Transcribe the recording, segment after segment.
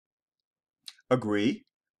agree,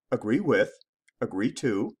 agree with, agree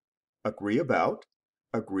to, agree about,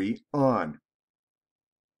 agree on.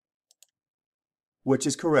 Which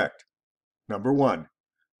is correct? Number 1.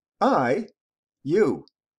 You.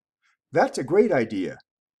 That's a great idea.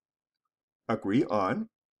 Agree on,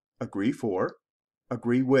 agree for,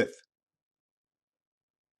 agree with.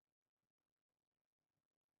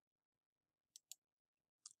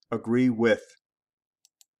 Agree with.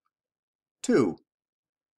 2.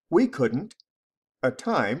 We couldn't. A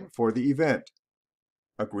time for the event.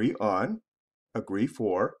 Agree on, agree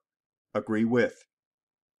for, agree with.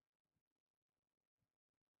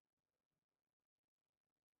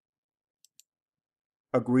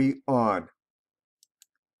 Agree on.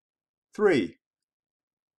 3.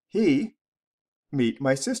 He meet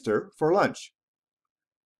my sister for lunch.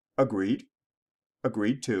 Agreed,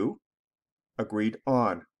 agreed to, agreed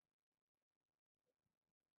on.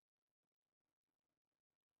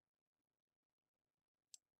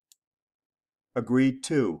 Agreed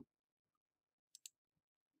to.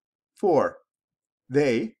 4.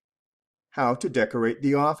 They how to decorate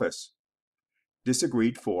the office.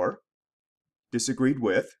 Disagreed for, disagreed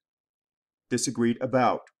with, disagreed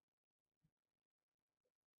about.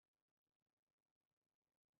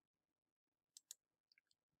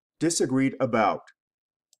 Disagreed about.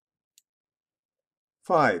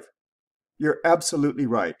 5. You're absolutely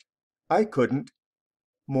right. I couldn't.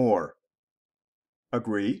 More.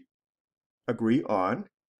 Agree, agree on,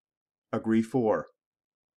 agree for.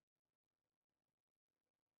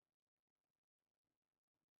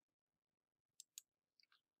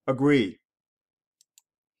 Agree.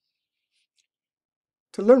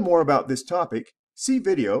 To learn more about this topic, see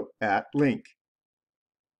video at link.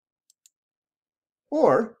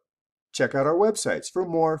 Or check out our websites for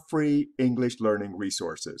more free English learning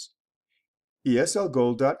resources.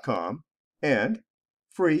 ESLgold.com and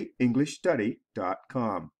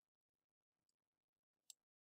freeenglishstudy.com.